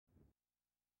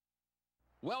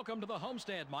Welcome to the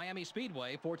Homestead Miami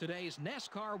Speedway for today's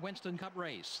NASCAR Winston Cup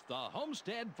race, the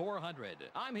Homestead 400.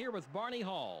 I'm here with Barney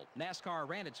Hall. NASCAR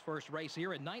ran its first race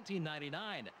here in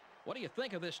 1999. What do you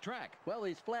think of this track? Well,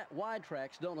 these flat, wide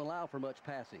tracks don't allow for much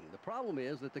passing. The problem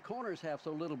is that the corners have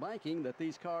so little banking that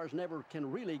these cars never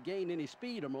can really gain any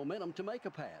speed or momentum to make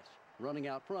a pass. Running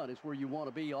out front is where you want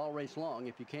to be all race long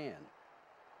if you can.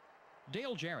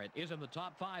 Dale Jarrett is in the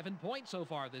top 5 in points so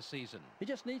far this season. He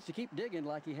just needs to keep digging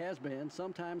like he has been.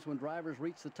 Sometimes when drivers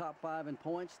reach the top 5 in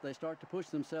points, they start to push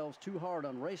themselves too hard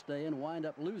on race day and wind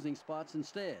up losing spots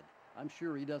instead. I'm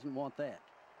sure he doesn't want that.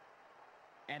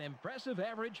 An impressive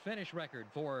average finish record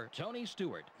for Tony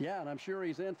Stewart. Yeah, and I'm sure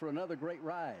he's in for another great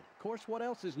ride. Of course, what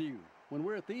else is new? When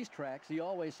we're at these tracks, he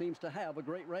always seems to have a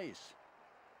great race.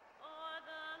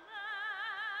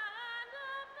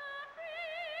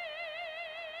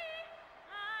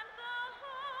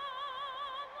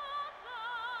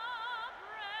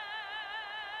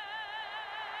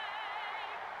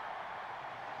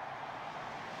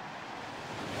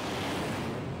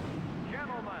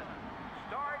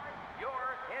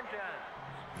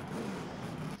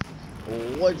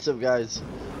 What's up, guys?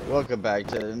 Welcome back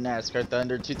to the NASCAR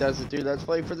Thunder 2003 Let's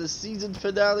Play for the season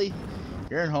finale.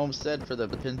 You're in Homestead for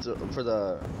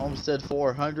the Homestead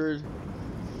 400.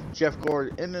 Jeff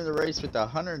Gordon ended the race with a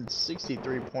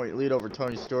 163-point lead over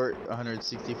Tony Stewart,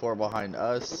 164 behind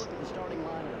us.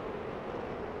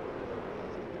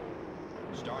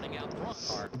 Starting out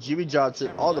front, Jimmy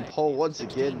Johnson on the pole once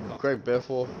again. Greg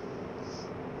Biffle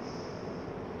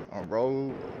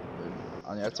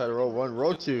on the outside of row 1.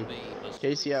 Row 2,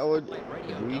 Casey Atwood,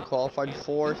 we qualified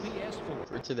 4th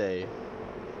for today.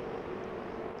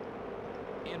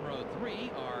 In row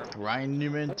 3 are Ryan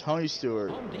Newman, Tony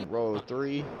Stewart in row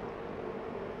 3.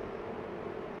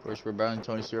 Of course, we're bound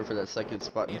Tony Stewart for that second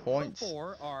spot in points.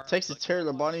 Texas Terry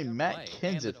Labonte, Matt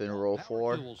Kenseth in row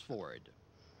 4.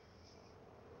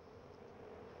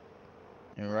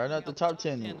 And right at the top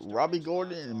 10, Robbie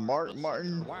Gordon and Mark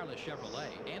Martin.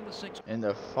 And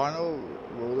the final,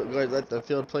 we'll go ahead and let the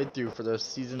field play through for the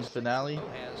season finale.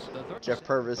 Jeff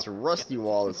Purvis, Rusty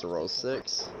Wallace in row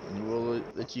 6. And we'll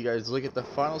let you guys look at the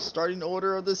final starting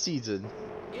order of the season.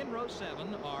 In row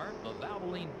 7 are the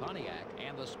Valvoline Pontiac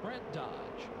and the Sprint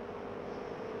Dodge.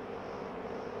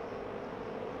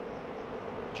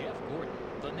 Jeff Gordon,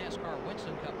 the NASCAR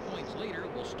Winston Cup points leader,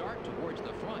 will start towards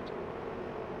the front.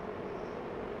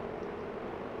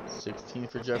 16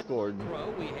 for Jeff Gordon. In the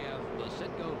row, we have the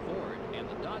Citgo Ford and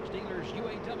the Dodge dealers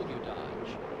UAW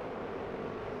Dodge.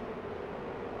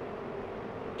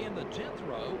 In the 10th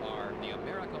row are the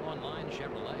America Online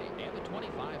Chevrolet and the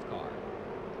 25 car.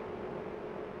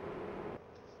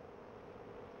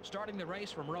 Starting the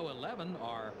race from row 11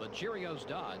 are the Cheerios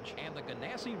Dodge and the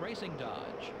Ganassi Racing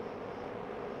Dodge.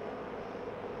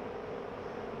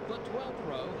 The 12th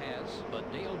row has the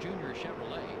Dale Jr.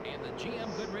 Chevrolet and the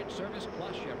GM Goodrich Service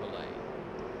Plus Chevrolet.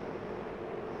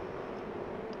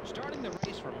 Starting the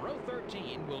race from row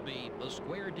 13 will be the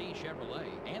Square D Chevrolet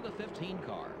and the 15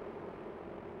 car.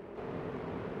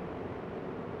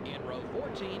 In row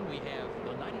 14 we have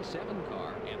the 97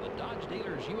 car and the Dodge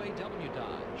dealers UAW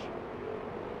Dodge.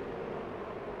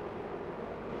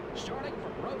 Starting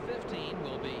from row 15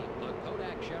 will be the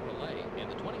Kodak Chevrolet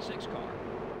and the 26 car.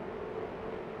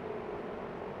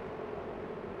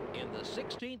 In the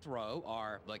 16th row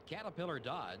are the Caterpillar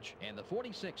Dodge and the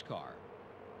 46 car.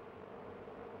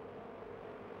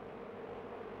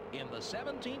 In the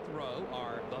 17th row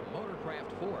are the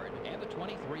Motorcraft Ford and the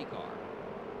 23 car.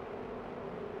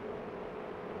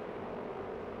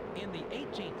 In the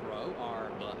 18th row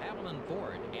are the Haviland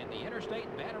Ford and the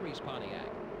Interstate Batteries Pontiac.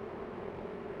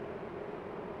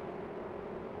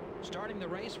 Starting the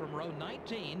race from row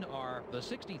 19 are the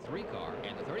 63 car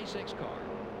and the 36 car.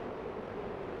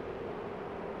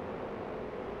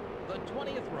 The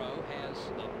 20th row has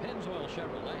the Pennzoil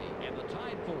Chevrolet and the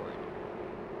Tide Ford.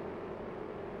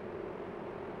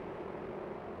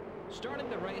 Starting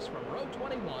the race from row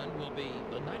 21 will be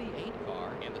the 98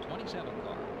 car and the 27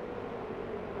 car.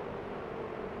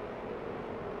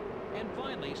 And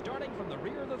finally, starting from the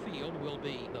rear of the field will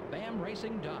be the BAM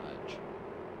Racing Dodge.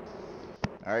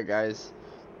 Alright, guys.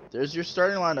 There's your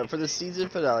starting lineup for the season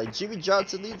finale. Jimmy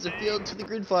Johnson leads the field to the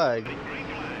green flag.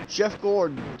 Jeff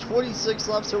Gordon, 26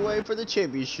 laps away for the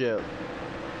championship.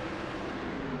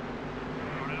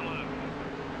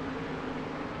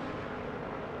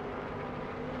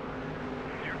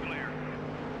 You're clear.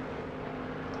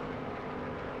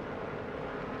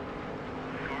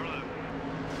 Car left.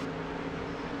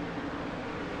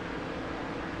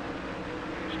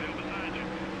 Still beside you.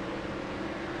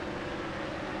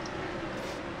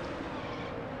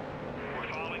 We're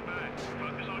falling back.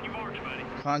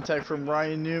 Contact from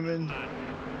Ryan Newman.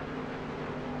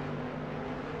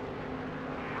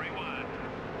 Rewind.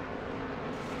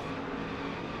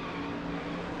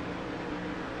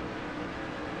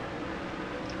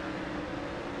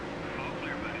 All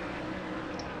clear, buddy.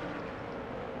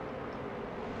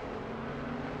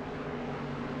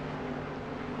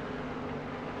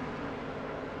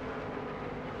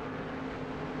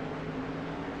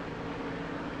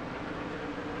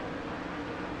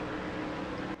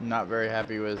 Not very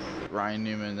happy with Ryan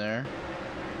Newman there.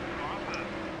 Car up.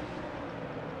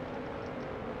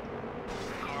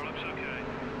 Car looks okay.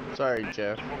 Sorry,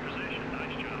 Jeff. More position.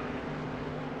 Nice job.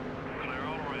 Clear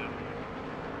all around.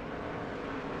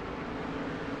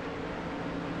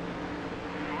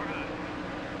 Car high.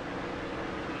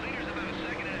 The leader's about a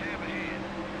second and a half ahead.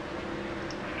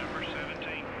 Number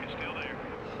 17 is still there.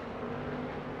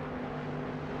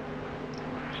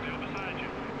 Still beside you.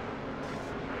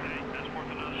 Hey, that's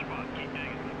worth another spot. Keep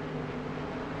digging.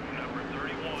 Number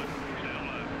 31 is down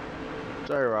low.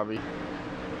 Sorry, Robbie.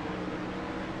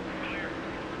 Clear.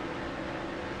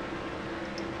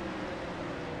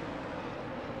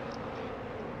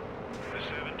 The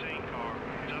 17 car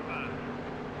is up high.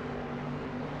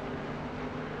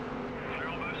 Clear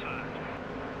on both sides.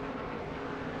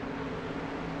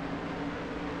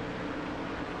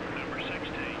 Number 16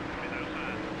 is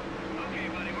outside. Okay,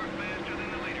 buddy, we're faster than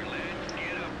the leader. Let's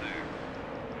get up there.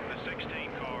 The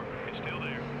 16 car is still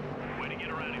there. Way to get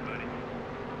around him, buddy.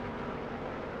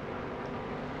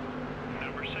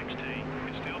 Number 16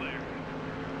 is still there.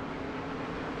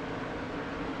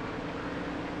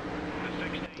 The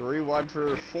 16. 3 wide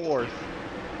for fourth.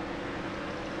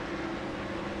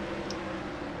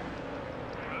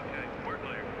 Okay, we're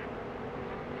clear.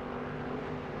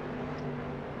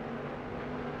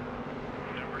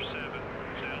 Number 7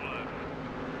 is down low.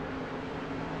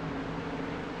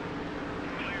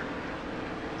 Clear.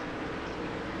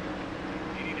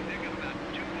 You need to pick up about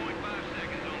 2.5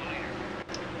 seconds on the leader.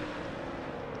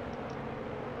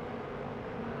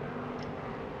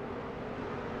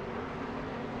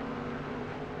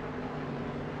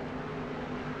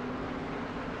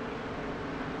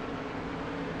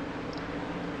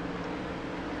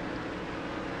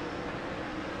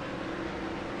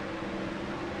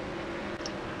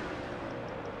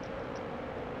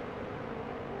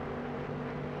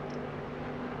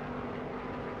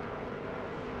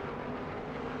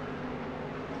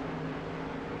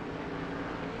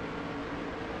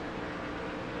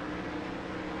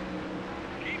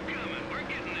 Keep coming, we're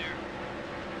getting there.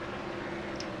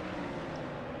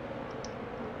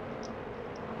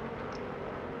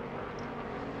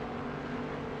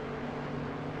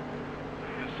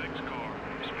 The 6 car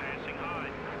is passing high.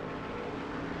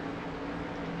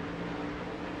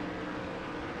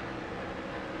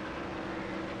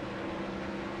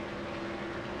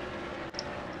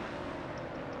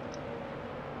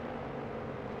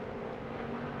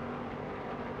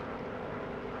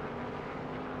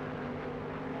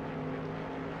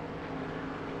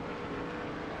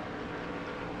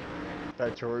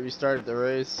 Back to where you started the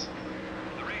race.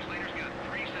 The race leader's got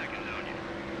 3 seconds on you.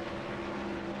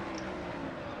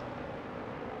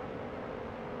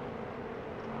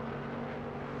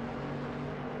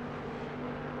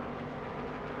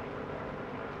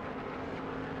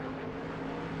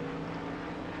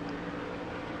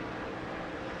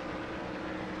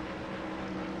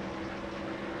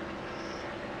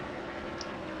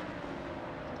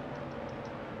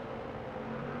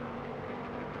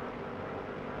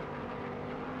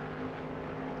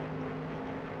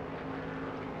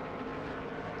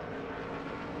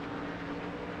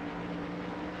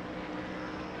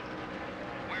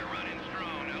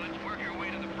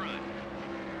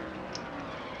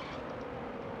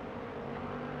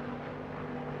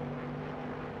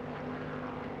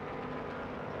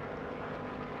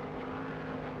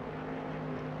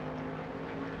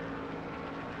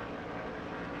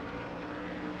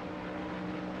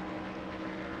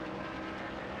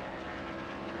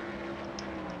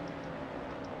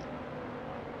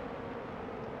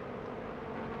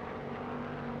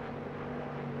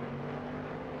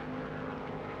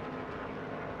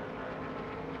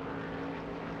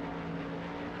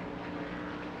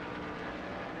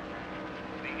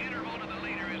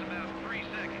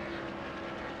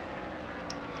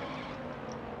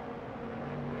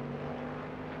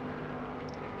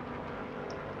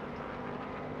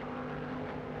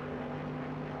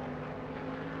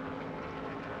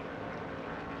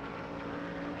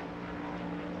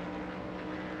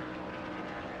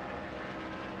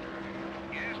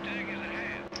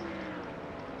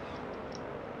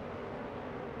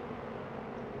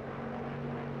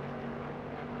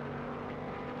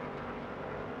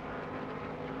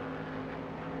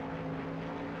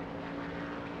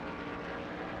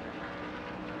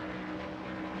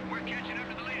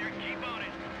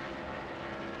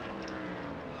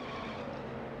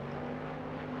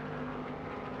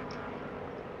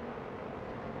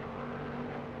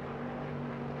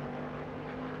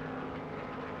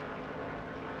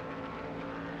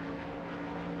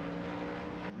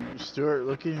 Stewart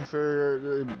looking for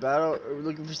the battle,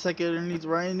 looking for second underneath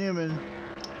Ryan Newman.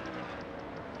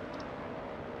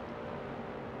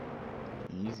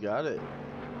 He's got it.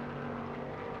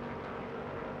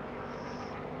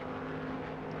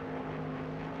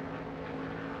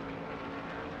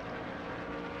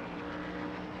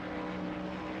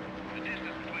 The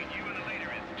distance between you and the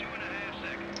leader is 2.5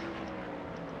 seconds.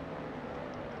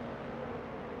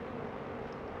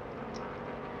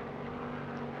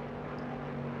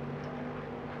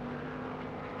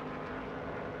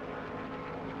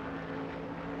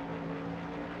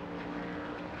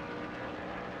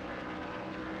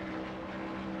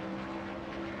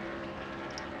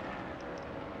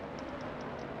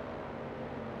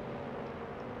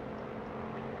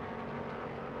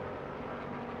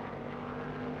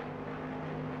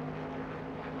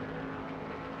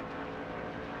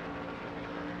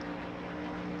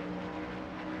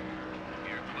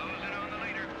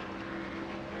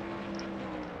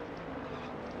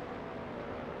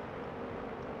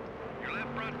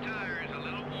 Front tire is a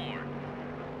little worn.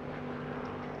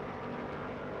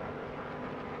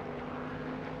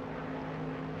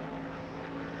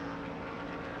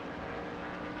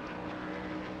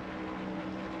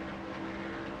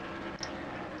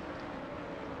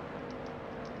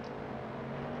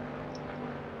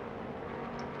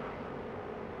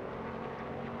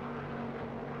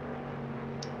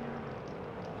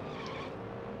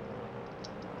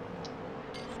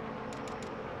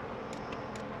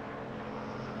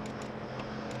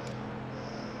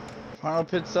 Final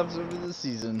pit stops over the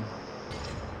season.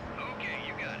 Okay,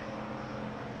 you got it.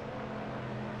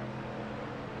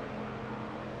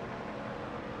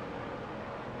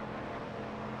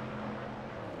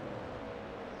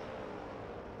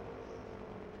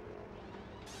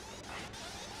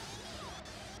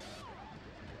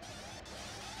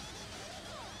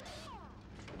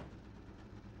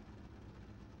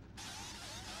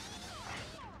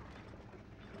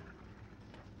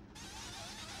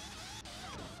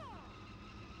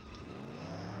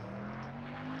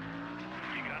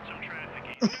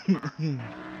 Number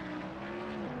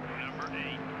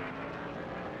 8.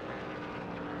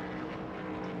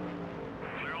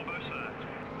 Clear on both sides.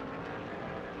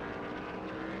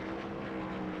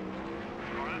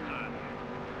 Car outside.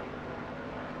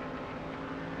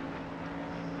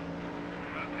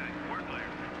 Okay, we're clear.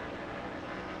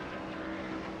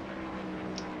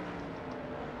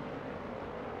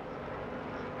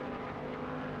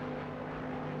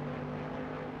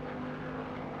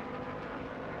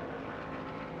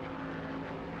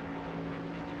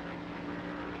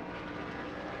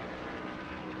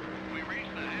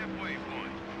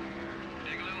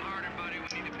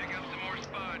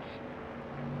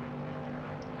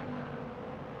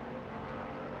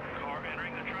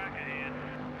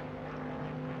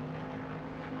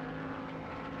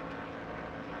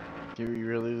 Did we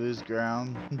really lose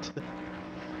ground?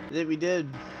 I think we did.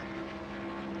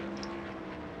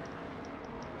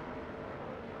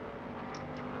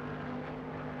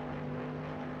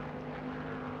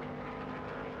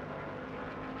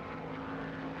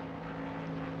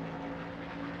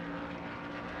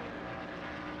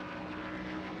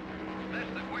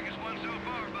 That's the quickest one so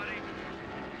far, buddy.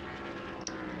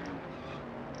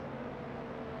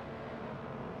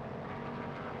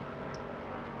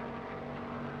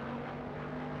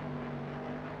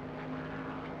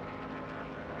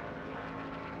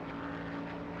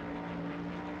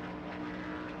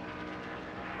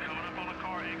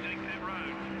 Exiting pit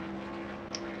road.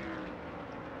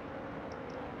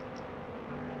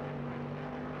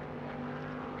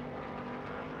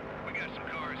 We got some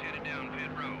cars headed down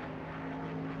pit road.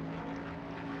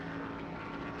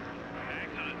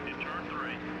 Accident in turn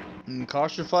 3. And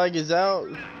caution flag is out.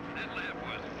 That lap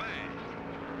was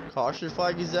fast. Caution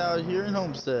flag is out here in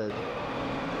Homestead.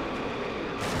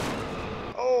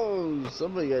 Oh,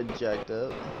 somebody got jacked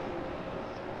up.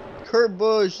 Kurt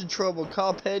Busch in trouble.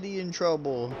 Kyle Petty in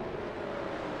trouble.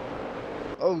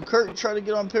 Oh, Kurt trying to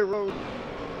get on pit road.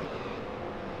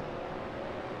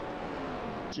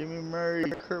 Jimmy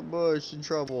Murray, Kurt Busch in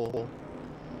trouble.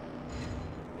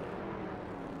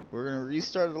 We're going to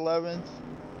restart 11th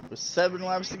with 7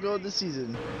 laps to go in the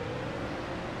season.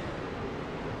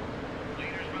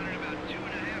 Leader's running about 2.5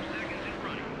 seconds in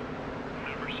front of you.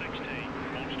 Number 16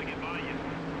 wants to get by you.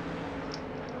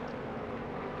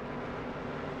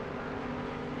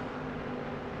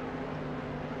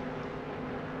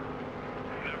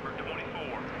 Number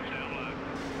 24 is down low.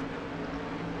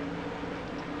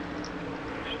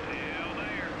 Still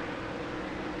there.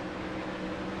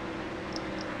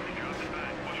 He dropped it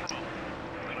back. What's wrong?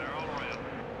 Clear all around.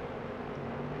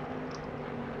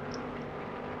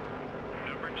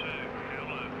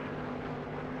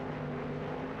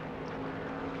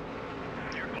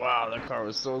 Wow, that car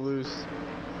was so loose.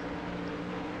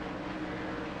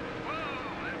 Whoa,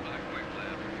 that was a quick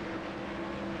lap.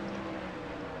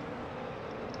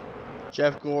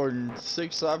 Jeff Gordon,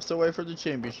 6 laps away from the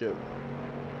championship.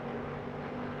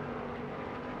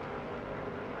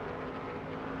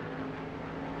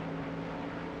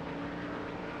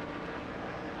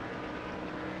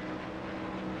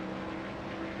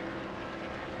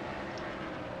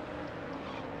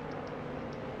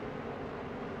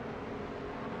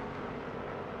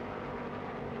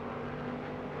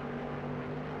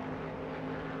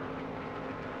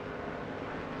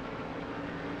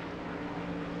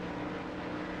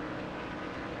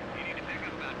 You need to pick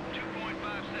up about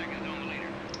 2.5 seconds on the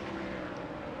leader.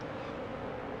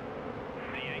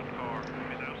 The 8th car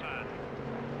is outside.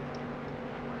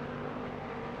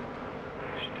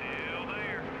 Still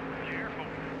there. Careful.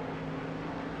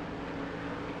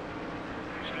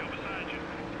 Still beside you.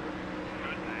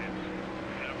 Good pass.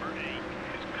 Number 8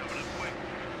 is coming up quick.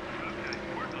 Okay,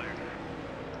 we're clear.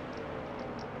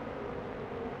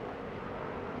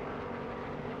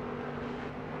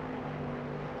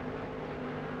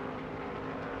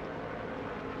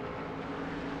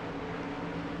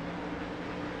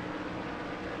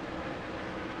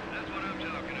 That's what I'm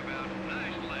talking about.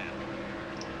 Nice lap.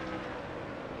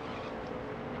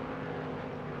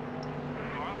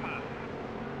 Car up high.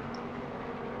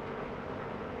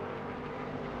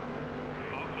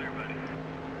 All clear, buddy.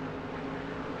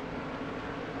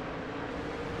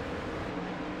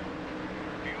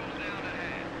 Fuel's down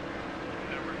ahead.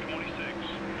 Number 26,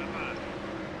 up high.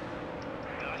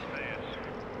 Nice pass.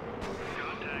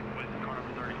 Contact with car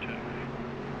number 32.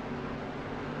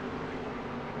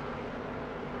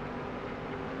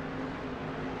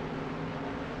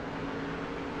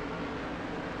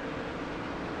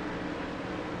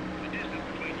 The distance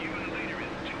between you and the leader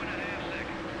is 2.5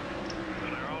 seconds.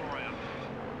 Clear all around.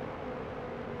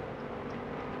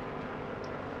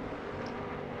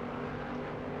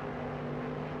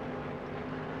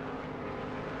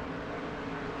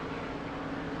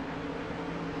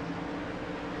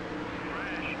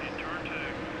 Crash in turn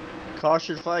 2.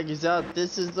 Caution flag is out.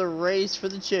 This is the race for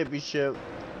the championship.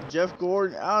 Jeff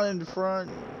Gordon out in front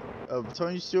of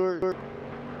Tony Stewart.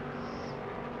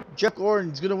 Jeff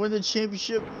Gordon's gonna win the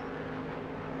championship.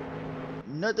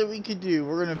 Nothing we can do.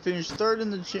 We're gonna finish 3rd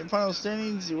in the final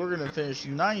standings. We're gonna finish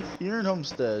 9th here in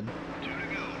Homestead. 2 to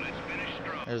go. Let's finish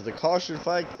strong. As the caution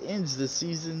flag ends the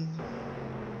season.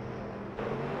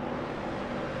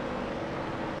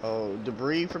 Oh,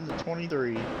 debris from the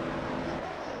 23.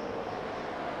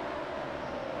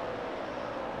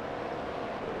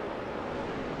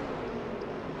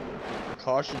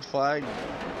 Caution flag.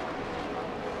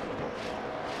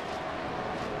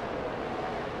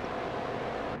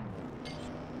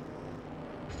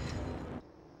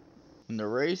 And the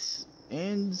race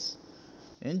ends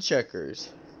in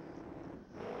checkers.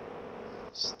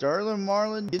 Sterling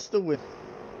Marlin gets the win.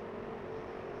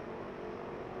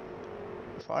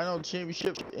 Final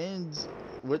championship ends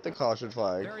with the caution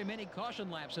flag. Very many caution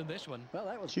laps in this one. Well,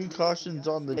 that was 2 cautions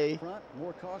on the day. front,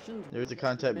 more cautions. There's a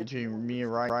contact between me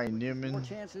and Ryan More Newman.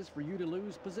 chances for you to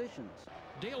lose positions.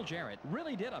 Dale Jarrett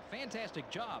really did a fantastic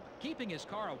job keeping his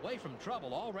car away from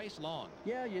trouble all race long.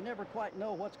 Yeah, you never quite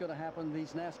know what's going to happen in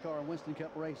these NASCAR and Winston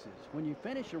Cup races. When you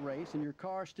finish a race and your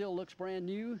car still looks brand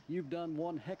new, you've done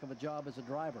one heck of a job as a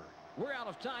driver. We're out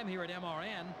of time here at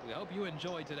MRN. We hope you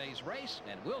enjoyed today's race,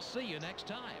 and we'll see you next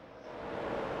time.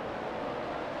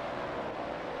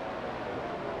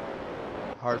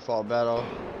 Hard fought battle.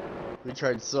 We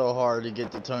tried so hard to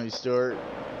get to Tony Stewart.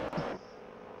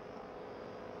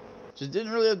 Just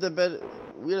didn't really have the best.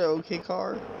 We had an okay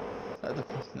car.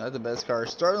 Not the best car.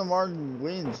 Sterling Martin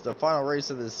wins the final race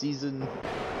of the season.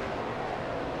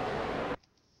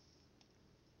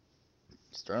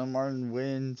 Sterling Martin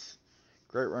wins.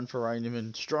 Great run for Ryan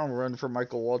Newman. Strong run for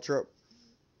Michael Waltrip.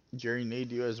 Jerry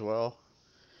Nadeau as well.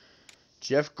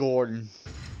 Jeff Gordon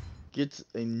gets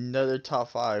another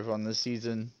top 5 on the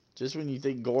season. Just when you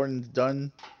think Gordon's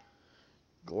done,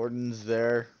 Gordon's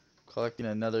there collecting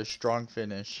another strong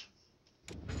finish.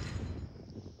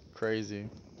 Crazy.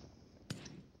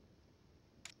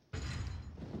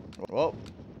 Well,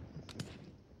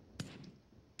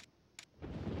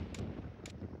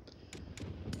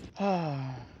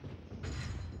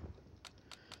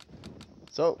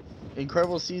 so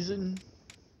incredible season.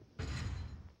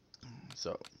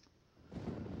 So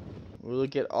we'll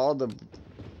look at all the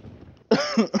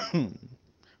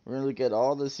we're gonna look at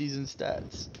all the season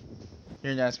stats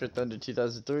here in NASCAR Thunder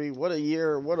 2003. What a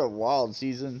year! What a wild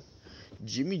season!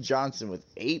 Jimmy Johnson with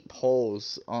 8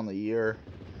 poles on the year,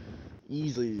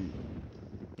 easily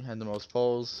had the most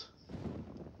poles.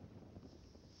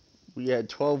 We had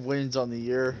 12 wins on the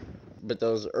year, but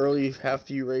those early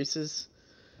few races,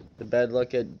 the bad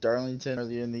luck at Darlington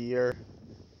early in the year,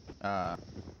 for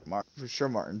sure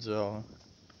Martinsville,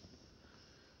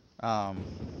 had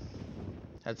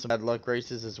some bad luck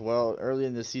races as well. Early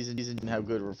in the season didn't have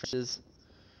good finishes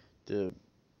to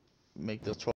make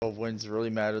those 12 wins really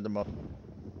matter the most.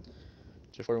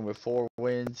 Jeff Gordon with 4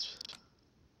 wins.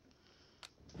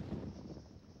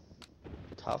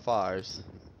 Top 5s.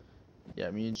 Yeah,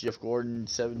 me and Jeff Gordon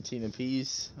 17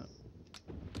 apiece.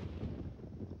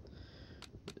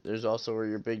 There's also where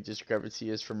your big discrepancy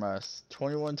is from us.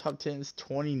 21 top 10s,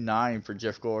 29 for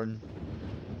Jeff Gordon.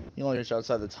 He only finished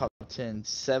outside the top 10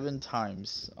 7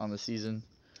 times on the season.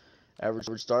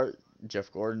 Average start,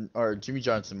 Jeff Gordon, or Jimmy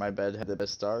Johnson, my bad, had the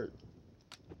best start.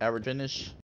 Average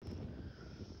finish.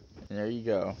 And there you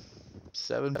go.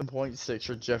 7.6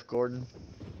 for Jeff Gordon.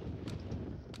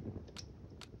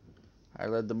 I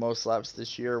led the most laps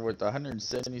this year with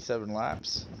 177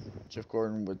 laps. Jeff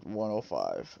Gordon with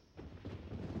 105.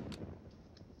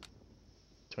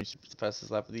 20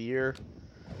 fastest lap of the year.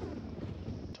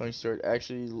 Tony Stewart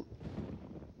actually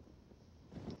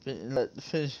him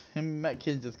and Matt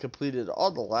Kenseth completed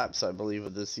all the laps, I believe,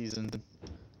 of this season.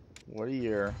 What a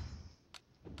year.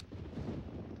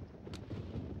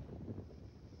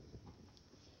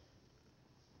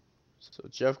 So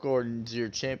Jeff Gordon's your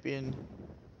champion.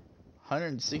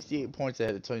 168 points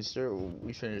ahead of Tony Stewart.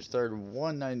 We finished third,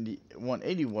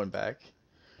 181 back.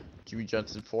 Jimmy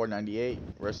Johnson 498.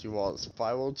 Rusty Wallace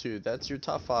 502. That's your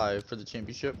top 5 for the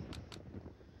championship.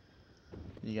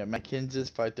 You got Matt Kenseth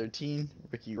 513.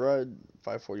 Ricky Rudd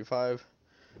 545.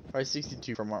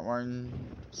 562 for Mark Martin.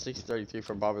 633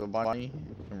 for Bobby Labonte.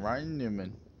 And Ryan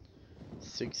Newman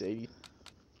 680.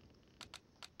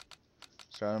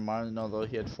 Charlie Martin, although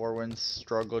he had 4 wins,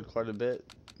 struggled quite a bit.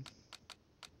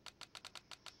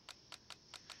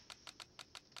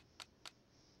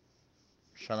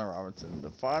 Shauna Robinson, the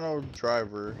final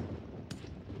driver.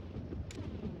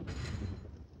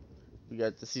 We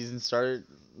got the season started.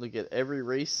 Look at every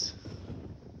race.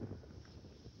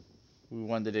 We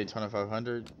won the Daytona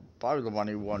 500. Bobby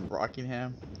Labonte won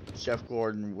Rockingham. Jeff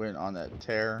Gordon went on that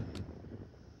tear.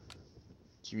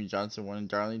 Jimmy Johnson won in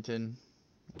Darlington.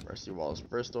 Rusty Wallace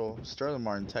Bristol. Sterling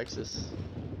Martin Texas.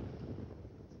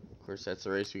 Of course, that's the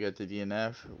race we got to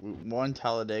DNF. We won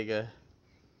Talladega.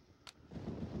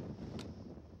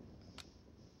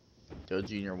 Dale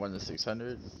Jr. won the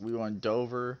 600. We won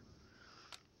Dover.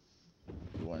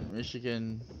 We won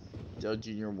Michigan. Dale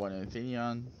Jr. won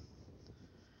Infineon.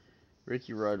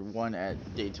 Ricky Rudd won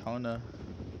at Daytona.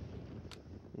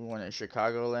 We won at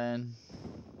Chicagoland.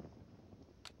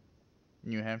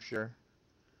 New Hampshire.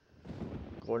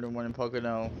 Gordon won in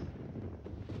Pocono.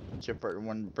 Chip Burton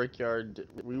won Brickyard.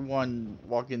 We won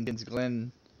Watkins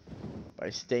Glen by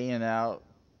staying out,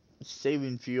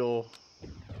 saving fuel.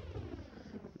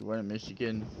 We won at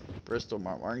Michigan. Bristol,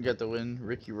 Mark Martin got the win.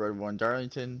 Ricky Rudd won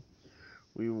Darlington.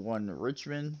 We won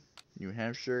Richmond, New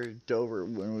Hampshire, Dover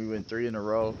when we went 3 in a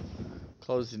row,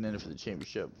 closing in for the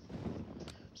championship.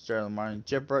 Sterling Martin.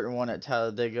 Jeff Burton won at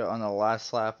Talladega on the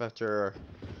last lap after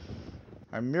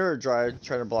our mirror drive,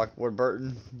 trying to block Ward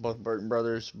Burton, both Burton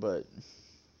brothers, but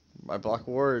I blocked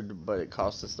Ward, but it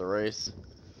cost us the race.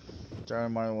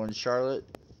 Sterling Martin won Charlotte.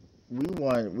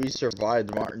 We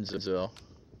survived Martinsville.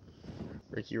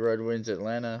 Ricky Rudd wins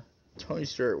Atlanta. Tony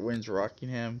Stewart wins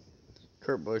Rockingham.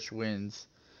 Kurt Busch wins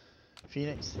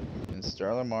Phoenix. And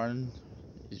Sterling Martin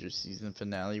is your season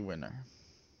finale winner.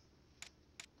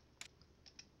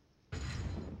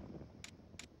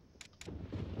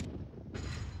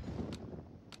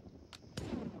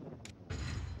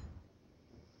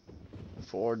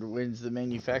 Ford wins the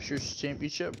Manufacturers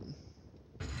Championship.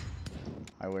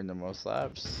 I win the most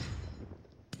laps.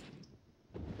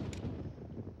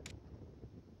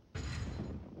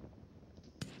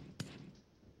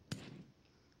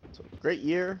 So, great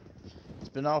year. It's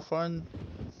been all fun.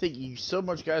 Thank you so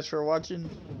much, guys, for watching.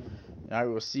 And I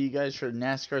will see you guys for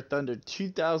NASCAR Thunder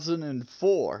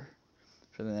 2004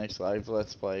 for the next live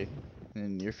Let's Play in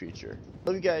the near future.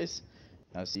 Love you guys.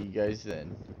 I'll see you guys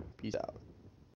then. Peace out.